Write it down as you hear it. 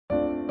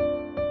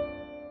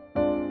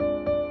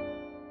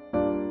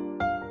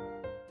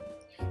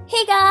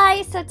Hey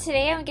guys! So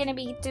today I'm going to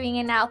be doing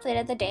an outfit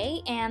of the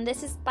day, and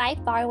this is by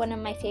far one of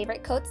my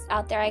favorite coats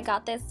out there. I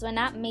got this one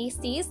at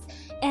Macy's,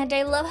 and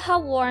I love how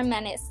warm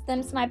and it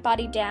slims my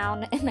body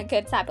down in a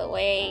good type of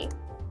way.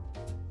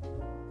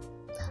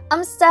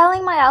 I'm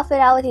styling my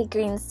outfit out with a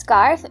green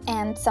scarf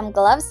and some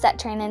gloves that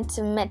turn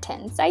into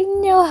mittens. I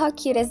know, how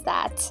cute is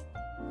that?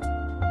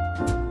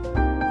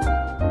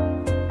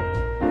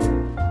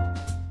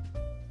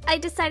 I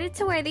decided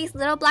to wear these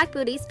little black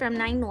booties from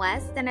Nine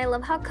West, and I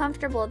love how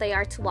comfortable they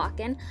are to walk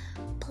in.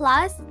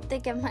 Plus, they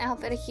give my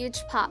outfit a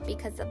huge pop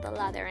because of the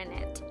leather in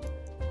it.